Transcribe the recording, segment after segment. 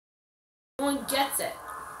gets it.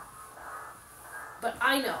 But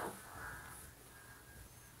I know.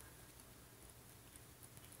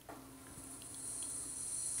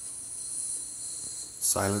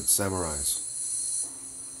 Silent samurais.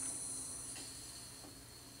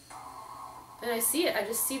 And I see it. I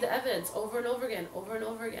just see the evidence over and over again, over and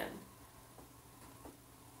over again.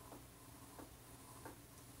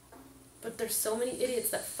 But there's so many idiots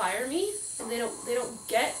that fire me, and they don't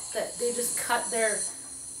get that they just cut their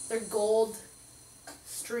gold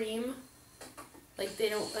stream. Like, they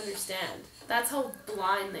don't understand. That's how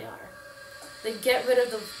blind they are. They get rid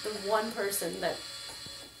of the one person that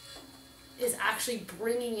is actually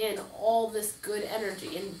bringing in all this good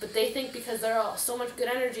energy, but they think because they're all so much good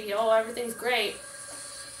energy, oh, everything's great.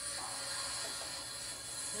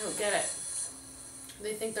 They don't get it.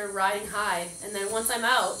 They think they're riding high, and then once I'm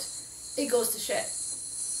out, it goes to shit.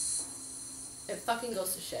 It fucking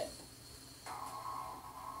goes to shit.